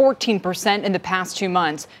nearly 14% in the past 2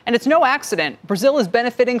 months. And it's no accident. Brazil is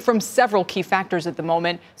benefiting from several key factors at the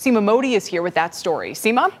moment. Seema Modi is here with that story.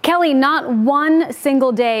 Seema? Kelly, not one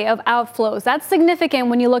single day of outflows. That's significant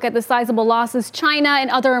when you look at the sizable losses China and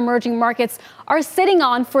other emerging markets are sitting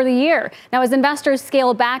on for the year. Now, as investors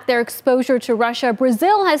scale back their exposure to Russia,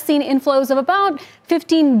 Brazil has seen inflows of about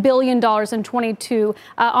 $15 billion in 22,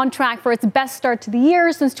 on track for its best start to the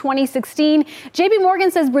year since 2016. JP Morgan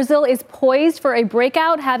says Brazil is poised for a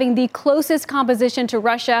breakout, having the closest composition to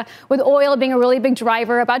Russia, with oil being a really big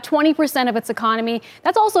driver, about 20% of its economy.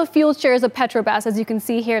 That's also fueled shares of Petrobras, as you can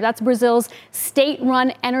see here. That's Brazil's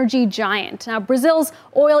state-run energy giant. Now, Brazil's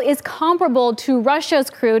oil is comparable to Russia's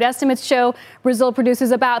crude. Estimates show Brazil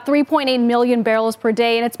produces about 3.8 million barrels per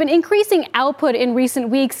day, and it's been increasing output in recent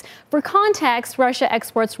weeks. For context, Russia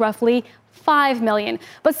exports roughly 5 million.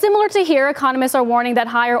 But similar to here, economists are warning that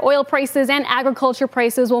higher oil prices and agriculture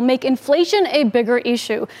prices will make inflation a bigger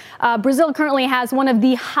issue. Brazil currently has one of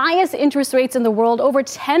the highest interest rates in the world, over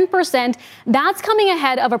 10%. That's coming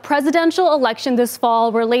ahead of a presidential election this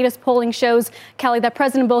fall, where latest polling shows, Kelly, that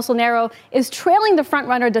President Bolsonaro is trailing the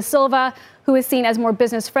frontrunner Da Silva, who is seen as more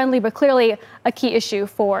business-friendly, but clearly a key issue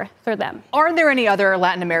for them. Are there any other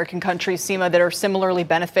Latin American countries, Seema, that are similarly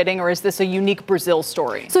benefiting, or is this a unique Brazil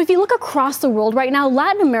story? So if you look across the world right now,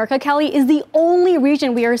 Latin America, Kelly, is the only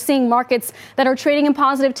region we are seeing markets that are trading in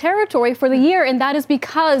positive territory for the year, and that is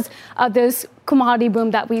because of this commodity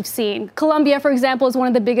boom that we've seen. Colombia, for example, is one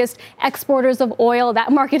of the biggest exporters of oil.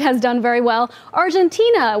 That market has done very well.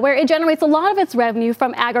 Argentina, where it generates a lot of its revenue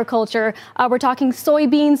from agriculture. We're talking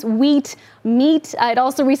soybeans, wheat, meat. It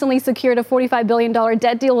also recently secured a $45 billion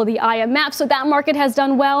debt deal with the IMF. So that market has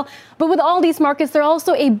done well. But with all these markets, they're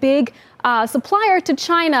also a big supplier to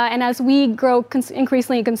China. And as we grow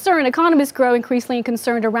increasingly concerned, economists grow increasingly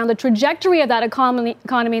concerned around the trajectory of that economy,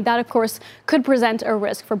 that, of course, could present a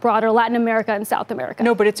risk for broader Latin America and South America.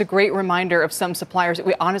 No, but it's a great reminder of some suppliers that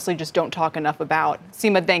we honestly just don't talk enough about.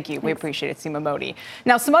 Seema, thank you. Thanks. We appreciate it, Seema Modi.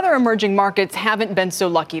 Now, some other emerging markets haven't been so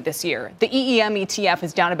lucky this year. The EEM ETF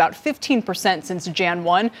is down about 15% since Jan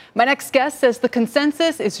 1. My next guest says the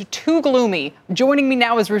consensus is too gloomy. Joining me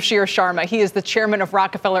now is Ruchir Sharma. He is the chairman of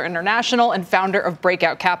Rockefeller International and founder of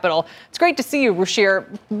Breakout Capital. It's great to see you, Ruchir.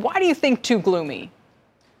 Why do you think too gloomy?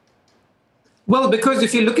 Well, because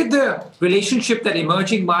if you look at the relationship that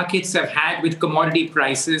emerging markets have had with commodity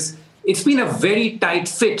prices, it's been a very tight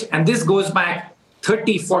fit. And this goes back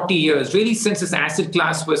 30, 40 years, really since this asset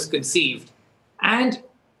class was conceived. And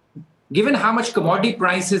given how much commodity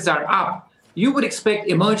prices are up, you would expect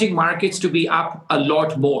emerging markets to be up a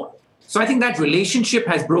lot more. So I think that relationship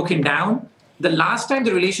has broken down. The last time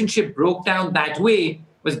the relationship broke down that way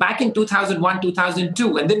was back in 2001,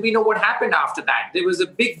 2002. And then we know what happened after that. There was a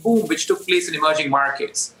big boom which took place in emerging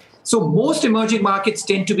markets. So most emerging markets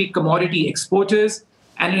tend to be commodity exporters.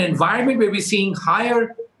 And in an environment where we're seeing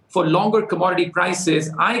higher for longer commodity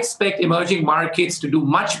prices, I expect emerging markets to do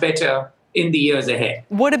much better in the years ahead.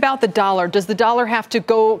 What about the dollar? Does the dollar have to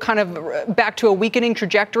go kind of back to a weakening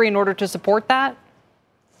trajectory in order to support that?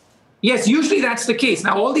 Yes, usually that's the case.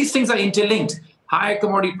 Now, all these things are interlinked. Higher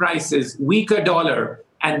commodity prices, weaker dollar,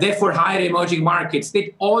 and therefore higher emerging markets.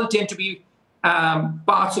 They all tend to be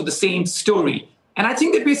parts of the same story. And I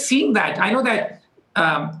think that we're seeing that. I know that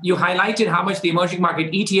you highlighted how much the emerging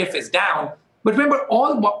market ETF is down. But remember,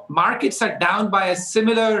 all markets are down by a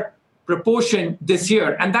similar proportion this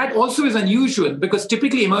year. And that also is unusual because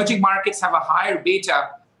typically emerging markets have a higher beta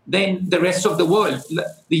than the rest of the world,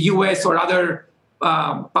 the US or other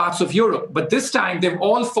parts of Europe. But this time, they've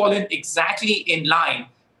all fallen exactly in line,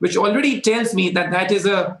 which already tells me that that is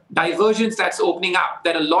a divergence that's opening up,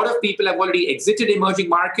 that a lot of people have already exited emerging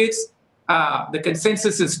markets. The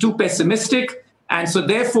consensus is too pessimistic. And so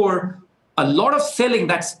therefore, a lot of selling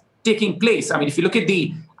that's taking place. I mean, if you look at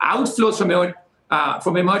the outflows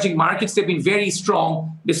from emerging markets, they've been very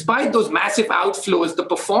strong. Despite those massive outflows, the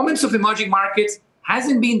performance of emerging markets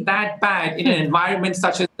hasn't been that bad in an environment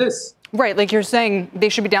such as this. Right, like you're saying they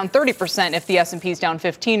should be down 30% if the S&P is down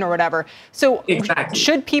 15 or whatever. So exactly.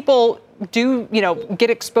 Should people get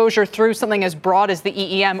exposure through something as broad as the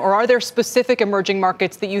EEM, or are there specific emerging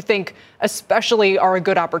markets that you think especially are a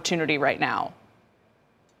good opportunity right now?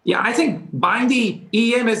 Yeah, I think buying the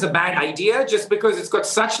EM is a bad idea just because it's got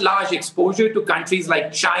such large exposure to countries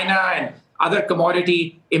like China and other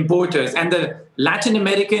commodity importers. And the Latin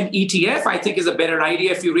American ETF, I think, is a better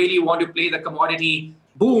idea if you really want to play the commodity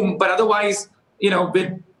boom. But otherwise,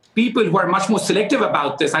 with people who are much more selective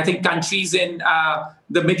about this, I think countries in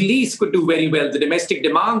the Middle East could do very well. The domestic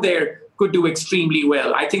demand there could do extremely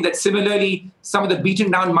well. I think that similarly, some of the beaten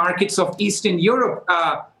down markets of Eastern Europe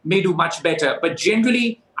may do much better. But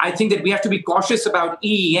generally, I think that we have to be cautious about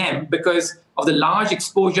EEM because of the large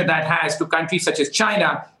exposure that has to countries such as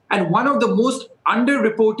China. And one of the most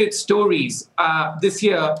underreported stories this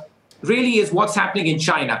year really is what's happening in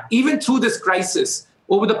China. Even through this crisis,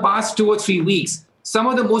 over the past 2 or 3 weeks, some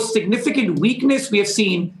of the most significant weakness we have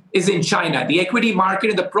seen is in China. The equity market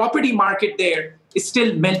and the property market there is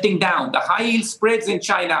still melting down. The high yield spreads in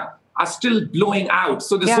China are still blowing out.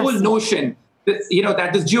 So this whole notion that,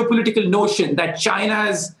 that this geopolitical notion that China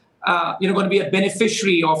is, going to be a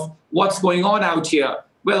beneficiary of what's going on out here.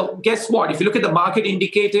 Well, guess what? If you look at the market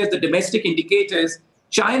indicators, the domestic indicators,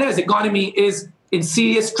 China's economy is in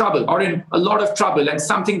serious trouble or in a lot of trouble, and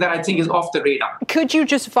something that I think is off the radar. Could you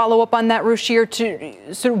just follow up on that,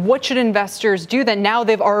 Ruchir? So what should investors do then now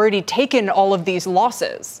they've already taken all of these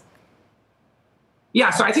losses? Yeah,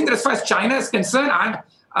 so I think that as far as China is concerned,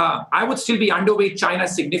 I would still be underweight China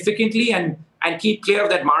significantly and keep clear of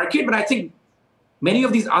that market. But I think many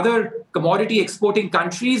of these other commodity exporting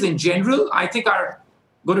countries in general, I think are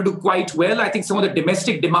going to do quite well. I think some of the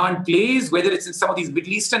domestic demand plays, whether it's in some of these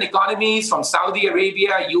Middle Eastern economies from Saudi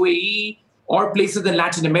Arabia, UAE, or places in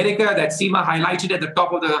Latin America that Seema highlighted at the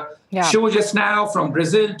top of the show just now, from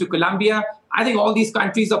Brazil to Colombia, I think all these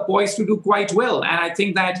countries are poised to do quite well. And I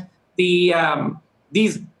think that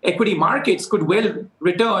these equity markets could well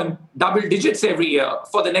return double digits every year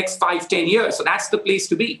for the next 5-10 years. So that's the place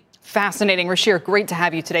to be. Fascinating. Ruchir, great to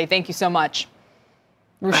have you today. Thank you so much.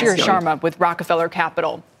 Ruchir Sharma with Rockefeller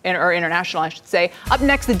Capital, or International, I should say. Up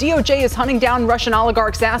next, the DOJ is hunting down Russian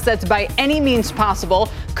oligarchs' assets by any means possible.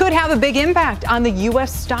 Could have a big impact on the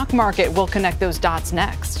U.S. stock market. We'll connect those dots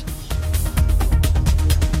next.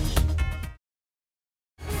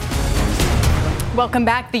 Welcome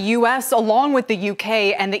back. The U.S., along with the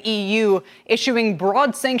U.K. and the EU, issuing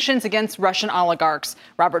broad sanctions against Russian oligarchs.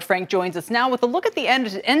 Robert Frank joins us now with a look at the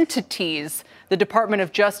entities the Department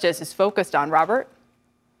of Justice is focused on. Robert?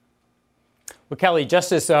 Well, Kelly,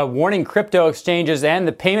 Justice warning crypto exchanges and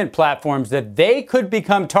the payment platforms that they could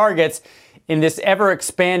become targets in this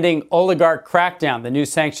ever-expanding oligarch crackdown. The new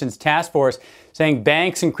sanctions task force saying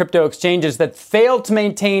banks and crypto exchanges that failed to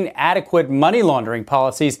maintain adequate money laundering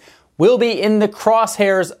policies will be in the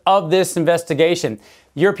crosshairs of this investigation.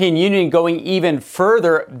 The European Union going even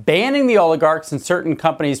further, banning the oligarchs and certain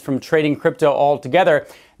companies from trading crypto altogether.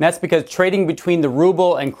 And that's because trading between the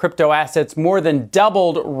ruble and crypto assets more than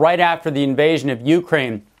doubled right after the invasion of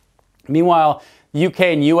Ukraine. Meanwhile, the UK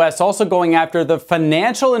and US also going after the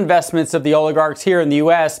financial investments of the oligarchs here in the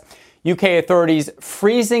US. UK authorities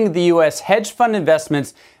freezing the US hedge fund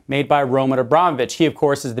investments made by Roman Abramovich. He, of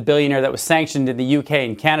course, is the billionaire that was sanctioned in the UK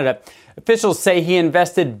and Canada. Officials say he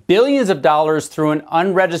invested billions of dollars through an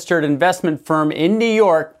unregistered investment firm in New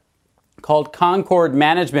York called Concord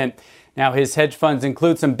Management. Now, his hedge funds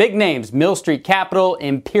include some big names: Mill Street Capital,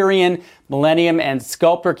 Empyrean, Millennium, and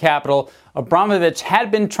Sculptor Capital. Abramovich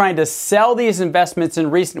had been trying to sell these investments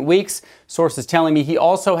in recent weeks. Sources telling me he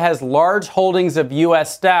also has large holdings of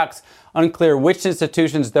U.S. stocks. Unclear which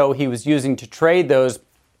institutions, though, he was using to trade those.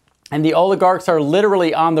 And the oligarchs are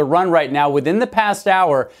literally on the run right now. Within the past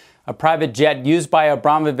hour, a private jet used by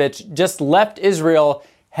Abramovich just left Israel,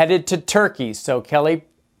 headed to Turkey. So, Kelly,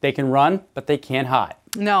 they can run, but they can't hide.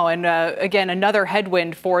 No, and again, another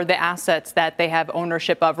headwind for the assets that they have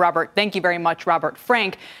ownership of. Robert, thank you very much, Robert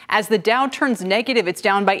Frank. As the Dow turns negative, it's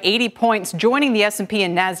down by 80 points, joining the S&P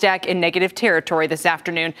and Nasdaq in negative territory this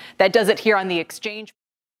afternoon. That does it here on The Exchange.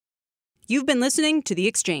 You've been listening to The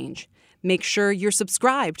Exchange. Make sure you're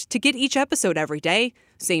subscribed to get each episode every day.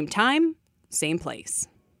 Same time, same place.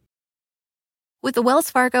 With the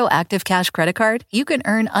Wells Fargo Active Cash Credit Card, you can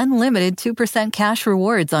earn unlimited 2% cash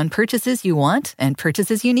rewards on purchases you want and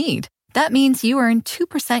purchases you need. That means you earn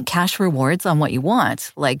 2% cash rewards on what you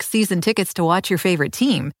want, like season tickets to watch your favorite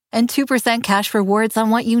team, and 2% cash rewards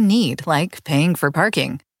on what you need, like paying for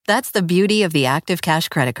parking. That's the beauty of the Active Cash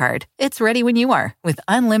Credit Card. It's ready when you are, with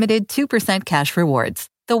unlimited 2% cash rewards.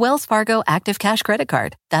 The Wells Fargo Active Cash Credit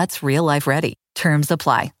Card. That's real life ready. Terms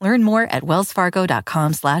apply. Learn more at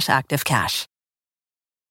wellsfargo.com/activecash.